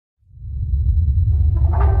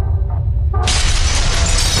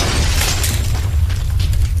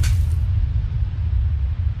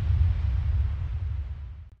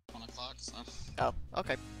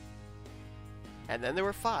And then there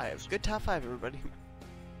were 5. Good top 5, everybody.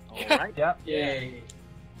 Alright. Yep. Yay.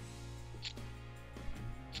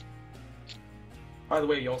 By the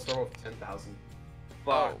way, you all start with 10,000.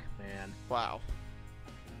 Fuck, man. Wow.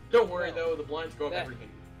 Don't worry though, the blinds go up every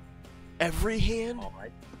hand. Every hand?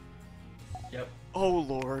 Alright. Yep. Oh,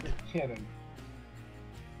 Lord. Kidding.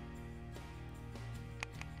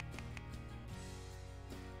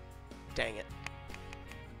 Dang it.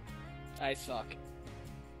 I suck.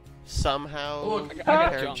 Somehow, Look, I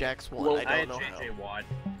got Pair junk. Jacks won. Well, I I don't had know JJ how. Watt.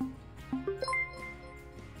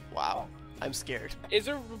 Wow. I'm scared. Is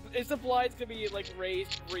the blinds gonna be like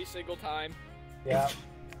raised every single time? Yeah.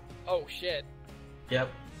 Oh shit. Yep.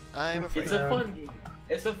 I'm afraid. It's a fun game.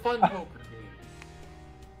 It's a fun poker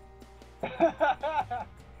game.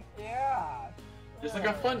 Yeah. Just like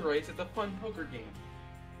a fun race, it's a fun poker game.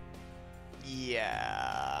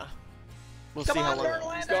 Yeah. We'll Come see how on, long it Verlander!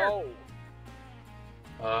 lasts. Go.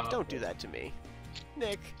 Don't do that to me.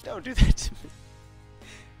 Nick, don't do that to me.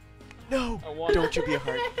 No! I won. Don't you be a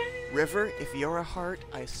heart. River, if you're a heart,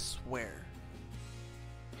 I swear.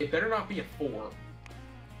 It better not be a 4.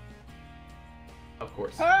 Of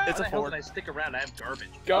course. It's Why a the hell 4. did I stick around? I have garbage.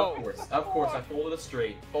 Go. Of course, I folded it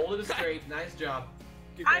straight. Folded it straight, nice job.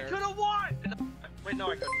 Get I there. could have won! Wait,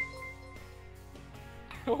 no, I couldn't.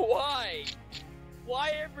 Why? Why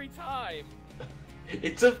every time?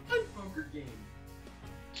 It's a fun poker game.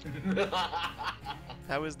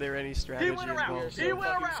 How is there any strategy He went around! involved? so He went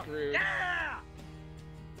fucking around! screwed. Yeah!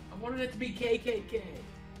 I wanted it to be KKK.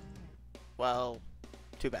 Well,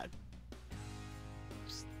 too bad.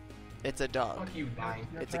 It's a dog. Fuck you, 9.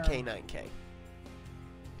 It's a K9K.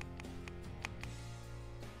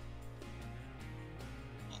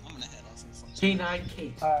 I'm gonna head off and find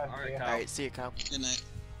K9K. Alright, Yeah. Kyle. Alright, see you, Kyle. Good night.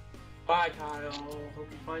 Bye, Kyle. Hope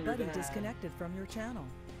you find your Buddy dad. disconnected from your channel.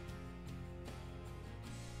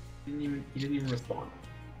 He didn't even respond.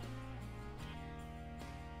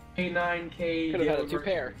 K9K. Could have had a Dale 2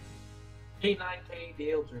 pair. K9K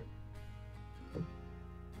Dale Dream.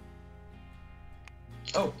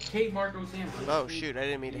 Oh, K Marco Sam. Oh, shoot, I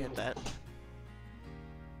didn't mean to hit that.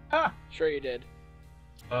 Sure you did.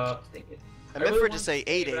 Think it. I meant for it to say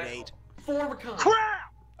 888. 4 of a kind.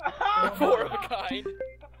 Crap! 4 of a kind.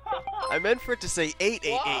 I meant for it to say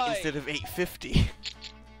 888 Why? instead of 850.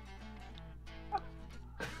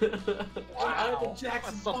 Wow.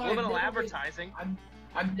 Jackson Subliminal 5, advertising.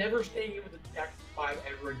 I'm never staying in with the Jackson 5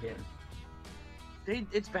 ever again.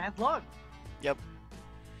 It's bad luck. Yep.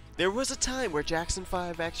 There was a time where Jackson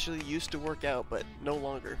 5 actually used to work out, but no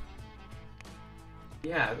longer.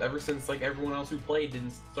 Yeah, ever since like everyone else who played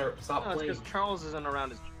didn't stop No, it's playing. because Charles isn't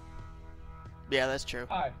around as Yeah, that's true.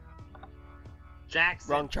 Hi.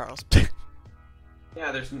 Jackson. Wrong Charles.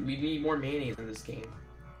 Yeah, we need more mayonnaise in this game.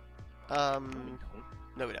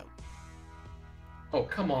 No, we don't. Oh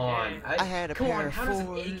come on! I had a come pair on, of how does an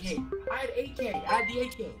fours. AK? I had AK. I had the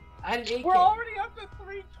AK. I had an AK. We're already up to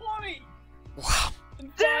 320. Wow.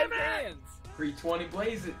 Damn 5 it! hands. 320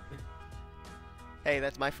 blaze it. Hey,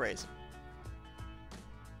 that's my phrase.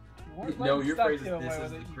 No, your Stop phrase is doing this away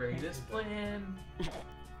is with the it. greatest plan.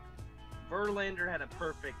 Verlander had a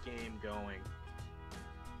perfect game going.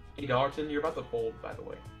 Hey Darton, you're about to fold, by the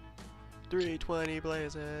way. 320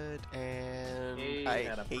 blaze it, and He I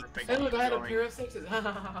had a hate perfect Hey look, I had a going. pair of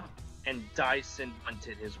 6s. And Dyson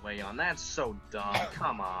bunted his way on. That's so dumb.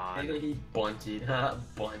 Come on. And then he bunted.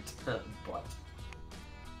 Bunt. Bunt.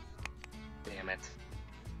 Damn it.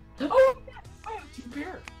 Oh! I have a 2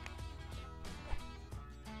 pair.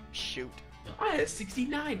 Shoot. I had a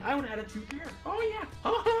 69. I would have had a 2 pair. Oh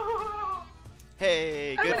yeah.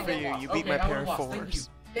 Hey, good for you. You beat my pair of Thank you. fours.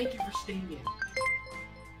 Thank you for staying in.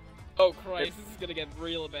 Oh Christ, this is gonna get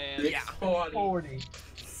real bad. 640. 40.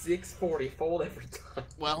 640. Fold every time.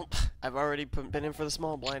 Well, I've already been in for the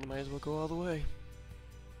small blind. Might as well go all the way.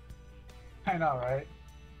 I know, right?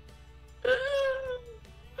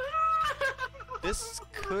 This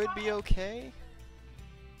could be okay.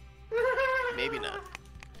 Maybe not.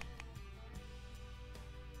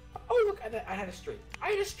 Oh look, I had a straight. I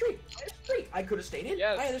had a straight. I could have stayed in.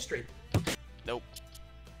 Yes. I had a straight. Nope.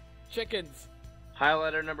 Chickens.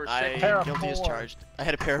 Highlighter number 6. I pair of guilty as fours. charged. I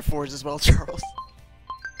had a pair of fours as well, Charles.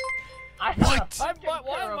 I What?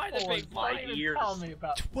 Why am I the big My blind? ears. Tell me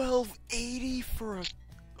about 1280 for a.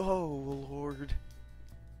 Oh Lord.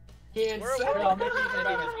 Yeah, Where- so- where- I'll make it even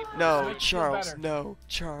better. No, Make you feel Charles. better. No,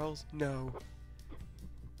 Charles. No.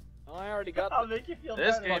 Oh, I already got I'll make you feel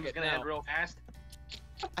This better. game's it gonna now. end real fast.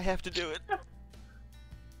 I have to do it.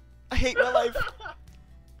 I hate my life.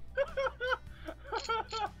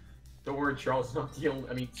 Don't worry, Charles is not the only.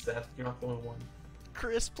 I mean, Seth, you're not the only one.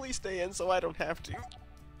 Chris, please stay in so I don't have to.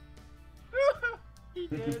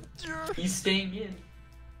 He did. He's staying in.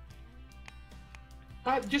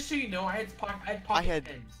 Just so you know, I had pocket I had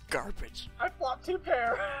tens. garbage. I flopped 2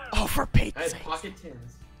 pair. Oh, for I Pete's had sake. pocket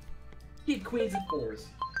tens. He had queens and fours.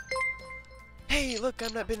 Hey, look,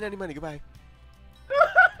 I'm not bidding any money. Goodbye.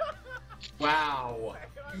 Wow.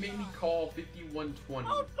 You made me call 5120.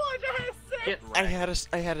 Oh, fudge, I had a 6. Get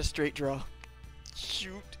I had a straight draw.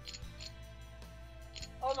 Shoot.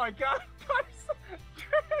 Oh my god, Chris.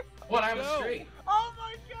 What? I have a Go. straight. Oh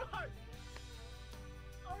my god.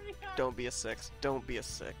 Oh, yeah. Don't be a 6. Don't be a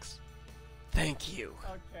 6. Thank you.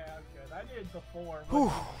 Okay, I'm good. I needed the 4.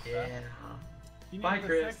 Whew. Yeah. You needed Bye, the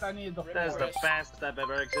Chris. 6, I needed the 4. That is the fastest I've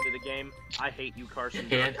ever exited a game. I hate you, Carson.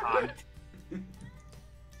 You're a And con.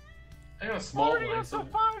 I got a small Already blind, up so to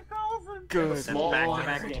 5,000. Good. small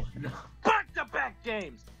back-to-back blind. games. Back-to-back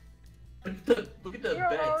games! Look at the You're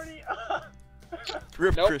bets. already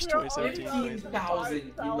Rip Nope. Chris You're 2017. already please. 15,000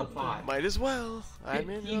 in the pot. Might as well. I'm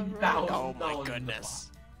in. $15,000 Oh my in the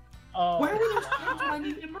goodness. Oh. Where were those tens when I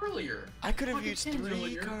needed them earlier? I could have Pocket used tens 3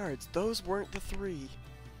 earlier. cards. Those weren't the 3.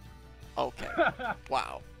 Okay.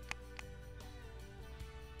 Wow.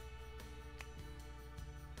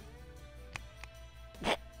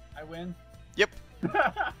 I win. Yep.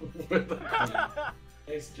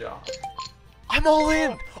 Nice job. I'm all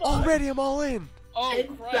in. Already, I'm all in. Oh,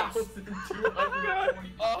 Christ. 10,220.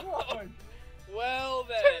 Oh, well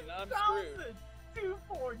then, I'm screwed.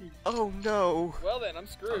 240. Oh no. Well then, I'm I'm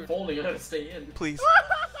screwed. folding. I gotta stay in. Please.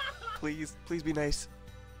 Please. Please be nice.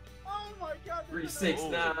 Oh my god. 3, this is 6,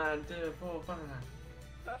 amazing. 9, 10, 4, 5.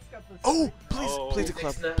 That's got the Oh, please. Oh. Please a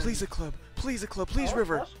club. 6, 9. Please a club. Please a club. Please Oh,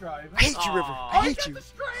 River. flush drive. I hate you, River. Aw. I Oh, hate got you. the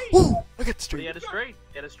straight. Ooh, I got the But he straight. had a straight.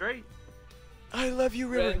 He had a straight. I love you,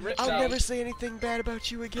 River. Red, I'll no. never say anything bad about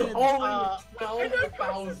you again. Only I know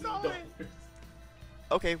 $12,000.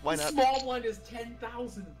 Okay, why The not? small blind is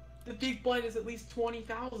 10,000. The big blind is at least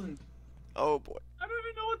 20,000. Oh boy. I don't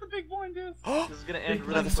even know what the big blind is. Oh, This is gonna Big end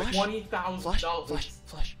really Another blind flash? quick. $20,000. flush, flush, flush,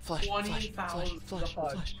 flush, flush, flush, 20,000 flush,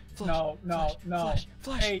 flush. flush, flush, No, no, flush, no. flush,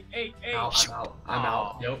 flush. 8, 8, 8. I'm out. I'm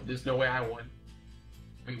out. Nope, there's no way I won.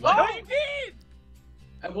 Wait, Oh, what? you did!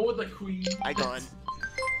 I won with the queen. I gone.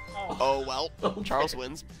 Oh. Oh well. Okay. Charles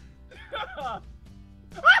wins.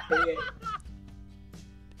 Hey,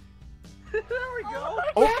 There we go.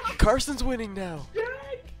 Oh, Carson's winning now.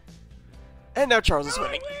 And now Charles is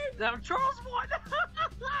winning. Now Charles won.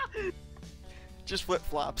 Just flip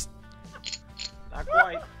flops. Not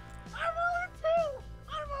quite. I'm all in too!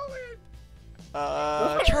 I'm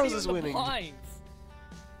all in! Charles Even is the winning. blinds.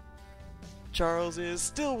 Charles is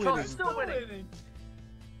still Charles winning. is still winning.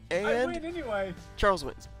 I And win anyway. Charles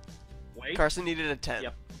wins. Wait. Carson needed a 10.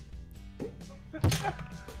 Yep.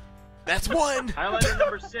 That's 1! Highlander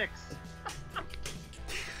number 6.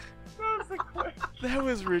 That was a quick. That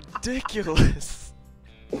was ridiculous.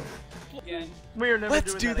 Again. We are never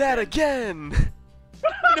Let's doing do that again.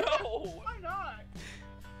 No! Why not?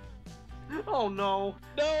 Oh no.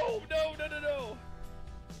 No! No! No! No! No!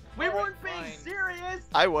 We All right, weren't being fine. serious.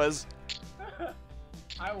 I was.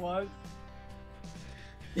 I was.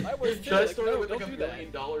 I was Should too, I like, start no, with like don't $1 do that.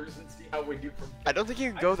 million and see how we do from I don't think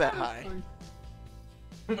you can go that high.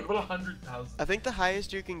 what about 100,000? I think the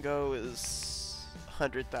highest you can go is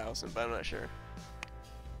 100,000, but I'm not sure.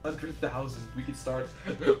 100,000. We could start.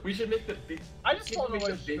 We should make the big. I just we pulled should make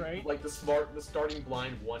away the big, straight. like the starting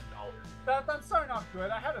blind $1. That's starting off good.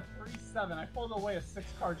 I had a 3-7. I pulled away a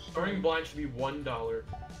 6-card Starting straight. blind should be $1.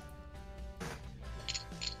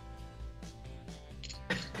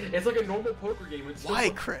 It's like a normal poker game. It's Why,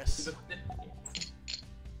 still- Chris?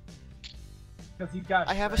 Because he's got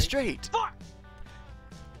I have a straight. Fuck.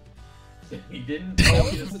 He didn't. That Oh,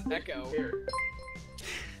 was he just doesn't an echo. care.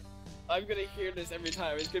 I'm gonna hear this every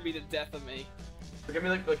time. It's gonna be the death of me. It's gonna be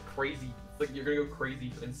like crazy. It's like you're gonna go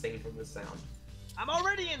crazy, insane from this sound. I'm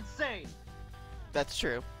already insane. That's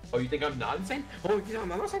true. Oh, you think I'm not insane? Oh, yeah, I'm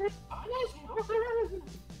not insane.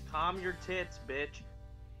 Calm your tits, bitch.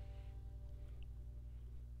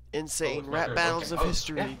 Insane Oh, it's my rap turn. battles Okay. of Oh,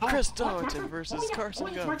 history. yeah. Chris Oh, it's my Darlington turn. versus Oh, yeah. Carson Oh,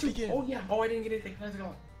 it's my Go. turn. Begin. Oh yeah. Oh, I didn't get anything. Let's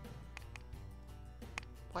go.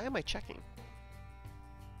 Why am I checking?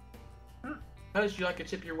 How did you like to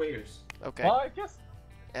tip your waiters? Okay. Well, I guess.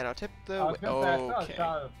 And I'll tip I the. was gonna say, I saw a Okay.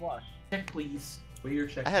 shot of the flush. Check, please. Waiter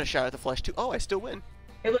check. I had a shot at the flush too. Oh, I still win.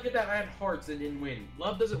 Hey, look at that. I had hearts and didn't win.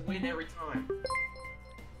 Love doesn't win every time.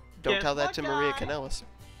 Don't Guess tell that what, to Maria guy? Canellis.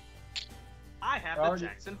 I have Already- the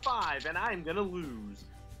Jackson 5, and I'm gonna lose.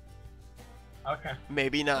 Okay.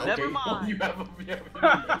 Maybe not. Never Okay, mind. You have a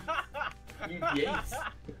yes.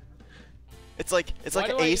 It's like Why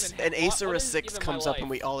do I ace, even an have- ace or what a is 6 even my comes up life? and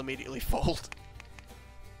we all immediately fold.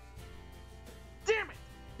 Damn it!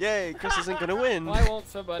 Yay, Chris isn't gonna win. Why won't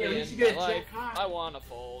somebody Yeah, you in should my get life? jack high. I want to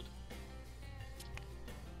fold.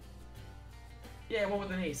 Yeah, one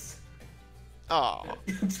with an ace. Oh,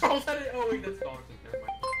 Charles had it. Oh wait, that's Dollarton. Never mind.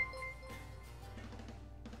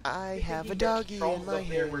 I have a He gets doggy Charles in my up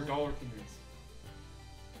there where hand. Dollarton is.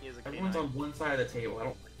 He is a Everyone's canine. on one side of the table. I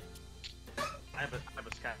don't. I have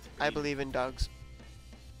a scat. I believe in dogs.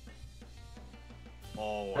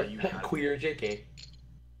 Oh, you got it. Queer JK.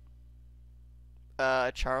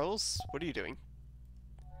 Charles, what are you doing?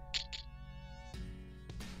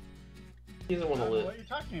 He doesn't want to What live. are you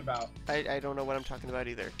talking about? I don't know what I'm talking about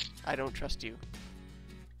either. I don't trust you.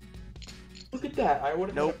 Look at that. I would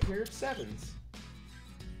have Nope. had a pair of sevens.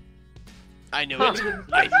 I knew Huh. it.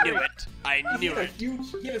 I knew it. I knew He had a it.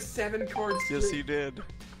 huge. He had a 7-card streak. Yes, he did.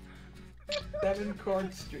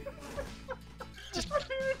 7-card streak.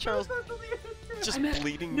 Charles, just I meant-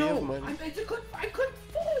 bleeding me no, of money. I meant to click. I couldn't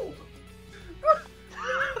fold.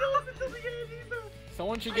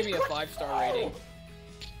 Someone should give me a 5-star rating.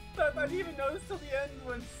 I didn't even notice till the end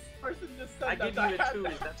when person just said I that. give you a had 2.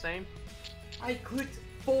 that. Is that same? I clicked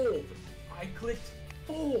fold. I clicked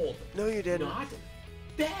fold. No, you didn't. Not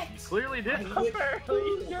bet. Clearly I did. clicked Apparently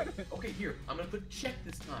you fold. didn't. Okay, here. I'm gonna click check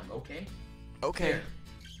this time. Okay. Okay. There.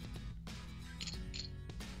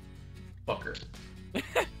 Fucker.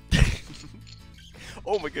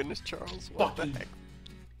 Oh my goodness, Charles. What the Fucking- heck?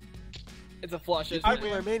 It's a flush, isn't People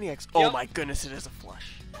it? are maniacs. Yep. Oh my goodness, it is a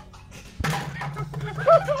flush.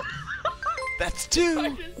 That's I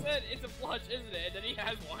 2. just said it's a flush, isn't it? And then he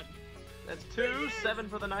has one. That's 2. 7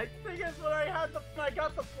 for the night. Thing is, when I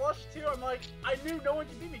got the flush too, I'm like, I knew no one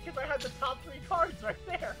could beat me because I had the top 3 cards right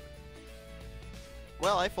there.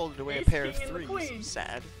 Well, I folded away a Ace, pair of king, and the queen. 3s.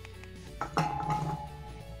 Sad.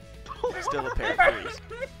 Still a pair of 3s.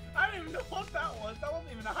 I don't even know what that was. That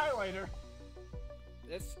wasn't even a highlighter.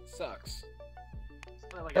 This sucks.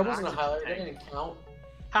 Like That an wasn't a oxygen highlight. That tank. didn't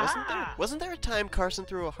count. Wasn't there a time Carson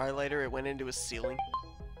threw a highlighter, it went into his ceiling?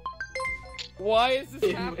 Why is this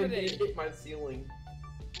It happening? hit my ceiling.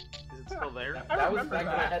 Is it still there? I That was remember back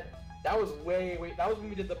when I that. had. That was way. That was when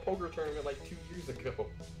we did the poker tournament like 2 years ago.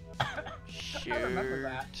 Shoot. I remember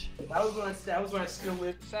that. That was when I still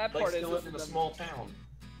lived. Sad Like part still is lived in a small town.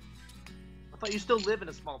 I thought you still live in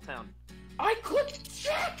a small town. I clicked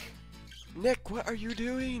check. Nick, what are you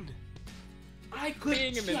doing? I clicked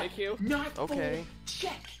Being a check. Mimikyu. Not Okay. fold,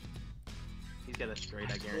 check. He's got a straight,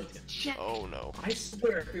 I guarantee Clicked it. check. Oh no. I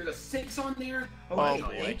swear, if there's a 6 on there. Oh, Oh, hey,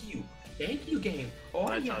 boy. thank you, game. Oh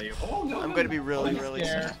What'd I yeah. tell you? Oh no. I'm no, gonna be no. really, Oh, really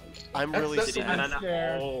scared. sad. I'm That's- really that's- sad. I'm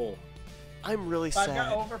scared. Oh. I'm really I've got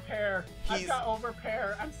sad. overpair. I've He's- got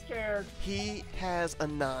overpair. I'm scared. He has a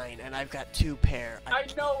 9 and I've got 2 pair. I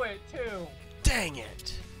know it too. Dang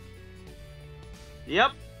it.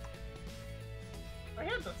 Yep. I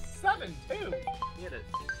had the 7 too. Hit it.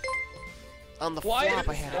 On the Why flop, is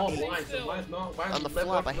I had Small an 8. blinds, so mine's not- mine's On the left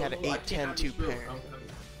flop, up I had to an the- 8, 10, 2 can't pair.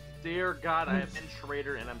 Dear God, I have Ben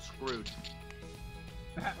Schrader and I'm screwed.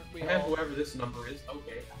 We I have all- whoever this number is.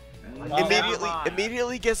 Okay.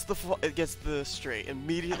 Immediately gets the straight.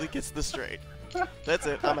 Immediately gets the straight. That's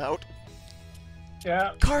it. I'm out.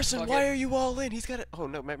 Yeah. Carson, Fuck why it. are you all in? He's got it. Oh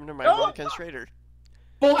no, never mind. No! One Ken Schrader.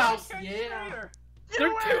 Full house. Ken Yeah. Schrader. There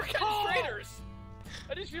are 2 Ken Schraders!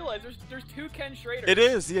 I just realized there's 2 Ken Schraders. It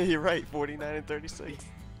is. Yeah, you're right. 49 and 36.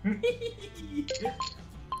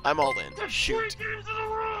 I'm all in. Shoot.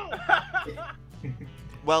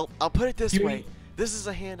 Well, I'll put it this You way. mean- This is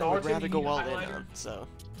a hand I would Darton, rather you go need a all in highlighter? on. So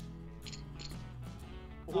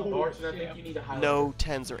Larson, I think you need a highlight. no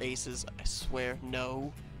 10s or aces. I swear.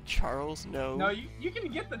 No. Charles, no. No, you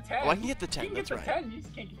can get the 10. Oh, I can get the 10. You can That's get the right. 10. You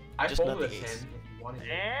just can't get. I just not folded the a 10 ace. if you wanted it.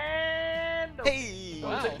 And Hey. Wow,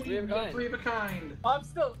 Oh, it's a three of a queen, kind. 3 of a kind. I'm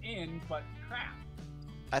still in, but crap.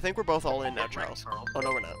 I think we're both all in now, Right, Charles. Charles. Oh no,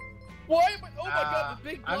 we're not. Why? Oh my God! The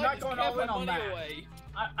big I'm blind not just going gave all my in on money that. away.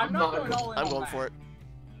 I'm I'm not not going all in. I'm on going that. for it.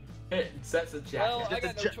 It sets a jack. Well, I Just a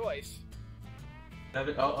got no ja- choice.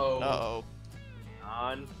 Seven. Uh-oh. Uh-oh.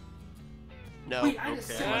 on. No. Wait, I just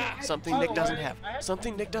Okay. said I had Something By Nick the doesn't way, have. I had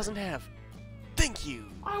Something Nick doesn't have. Thank you.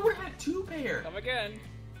 I would have had 2 pair. Come again.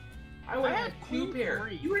 I would I have had had 2 queen pair.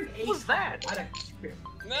 three. You were an ace. What was that? I'd have 2 pair.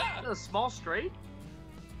 Nah. A small straight?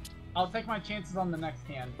 I'll take my chances on the next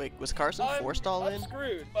hand. Wait, was Carson forced all I'm in?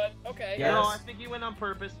 screwed, but okay. Yeah. No, Yes. I think he went on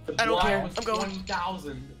purpose. The I don't blind care. was I'm going.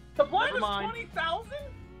 20,000. The blind Never was mind. 20,000.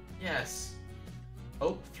 Yes.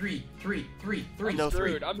 Oh, 3. I'm No, 3.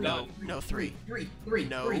 screwed, I'm no, done. no, 3. 3.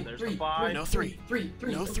 No. There's the 5. No, 3. 3.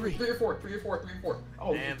 No, 3. 3 or 4. 3 or 4. 3 or 4.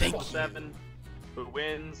 Oh, And thank there's you. 7. Who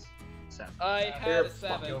wins? 7. I They're had a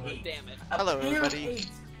 7, fucking but eight. damn it. A Hello, pair of everybody. 8s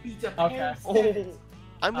beats a Okay. pair of Oh. 7s.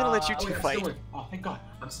 I'm gonna let you Oh, two wait, I'm fight. still in. Oh, thank God.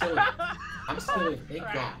 I'm still in. I'm still in. Thank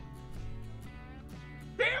God.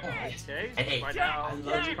 Damn Oh, it! yes. Okay. And 8. Right now, I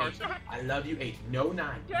love you, 8. Carson. I love you, 8. No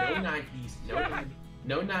 9. No Yeah. 9, please. No 9.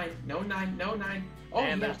 No 9. No 9. No 9. Oh,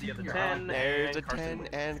 And yeah, there's the keep other your 10. eye. There's a And Carson 10, wins.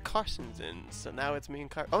 and Carson's in. So now it's me and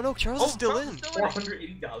Car. Oh no, Charles is still Charles in. is still in.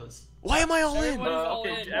 $480. Why am I all in? Everyone- all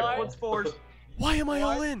Okay, in. everyone's fours. Why am I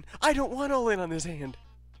all What? in? I don't want all in on this hand.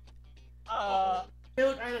 Hey,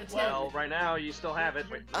 look, I had a 10. Well, right now you still have it.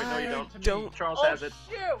 Wait, no, you I don't. don't Charles Oh, has it.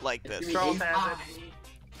 shoot! like It's this. gonna be Charles ace has high.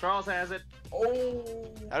 Charles has it. Oh.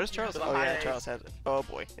 How does Charles? Yes, Oh yeah, I- Charles has it. Oh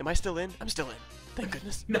boy, am I still in? I'm still in. Thank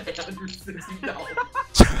goodness. $960.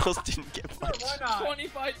 Charles didn't get Sure, much. why not?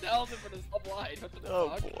 25,000 for this blind. What the Oh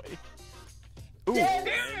fuck? boy. Ooh, Damn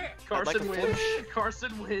it! Carson like a wins. flush.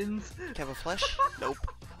 Carson wins. can I have a flesh? Nope.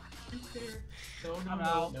 No, I'm no,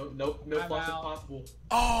 out. no, no, no I'm flush is out. possible. And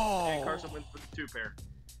Oh, Carson wins with the 2 pair.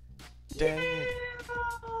 dang it.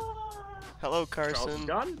 Hello, Charles is Carson.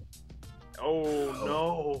 done.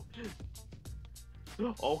 Oh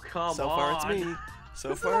no. Oh come So on. far it's me. So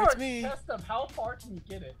This is far our it's me. test of how far can you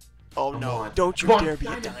get it. Oh Come no! on. Don't you Come on. dare be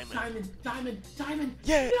a diamond. Diamond.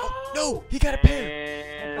 Yeah. No! Oh, no, he got a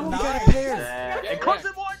pair. And Oh, he got nice. a pair. And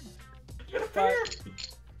Carson won. Get a pair.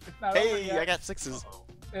 It's not over Hey, yet. I got 6s.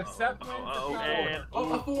 If Seth wins, Oh, it's not and-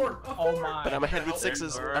 over. Oh, a 4. A 4. Oh my. But I'm ahead with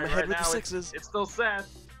 6s. Alright, I'm ahead right with the now 6s. It's still Seth.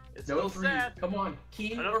 It's No still 3. Seth. Come on.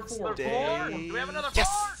 King Another or 4. Dang. 4. Do we have another Yes.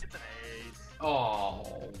 4? It's an ace.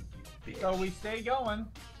 Oh. you So bitch. we stay going.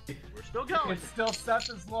 We're still going. It's still Seth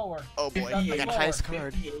is lower. Oh boy, I 58. got highest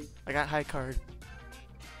card. 58. I got high card.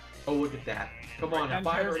 Oh, look at that. Come on, And a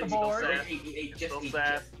 5 here's or the 8. board. 8, just Still 8.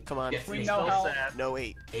 sad. Come on. Yes, We eight. know how. Seth. No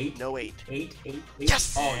 8. 8. No 8. 8.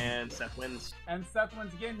 Yes! Oh, And Seth wins. And Seth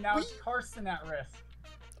wins again. Now it's Carson at risk.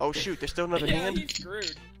 Oh shoot, there's still another Yeah, hand. he's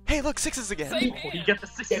screwed. Hey, look, 6s again. Same Oh, hand. you get the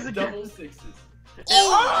 6s get again. double 6s.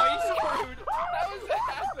 Oh, he's screwed. How does that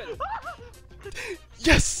happen?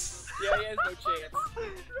 Yes! Yeah, he has no chance.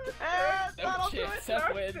 And No that'll do chance. it.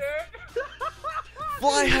 Seth wins.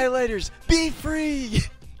 Fly highlighters, be free!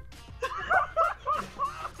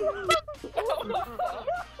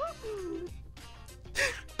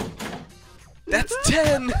 That's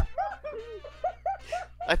 10.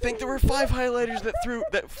 I think there were 5 highlighters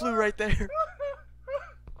that flew right there.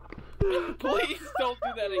 Please don't do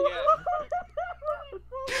that again.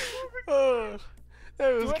 Oh, that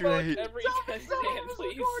Do was it like great. every 10 hand,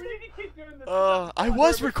 please. We need to keep doing this. I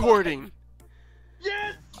was recording.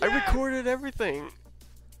 Yes. I recorded everything.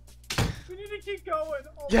 We need to keep going.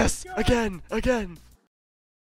 Oh my Yes, God. again.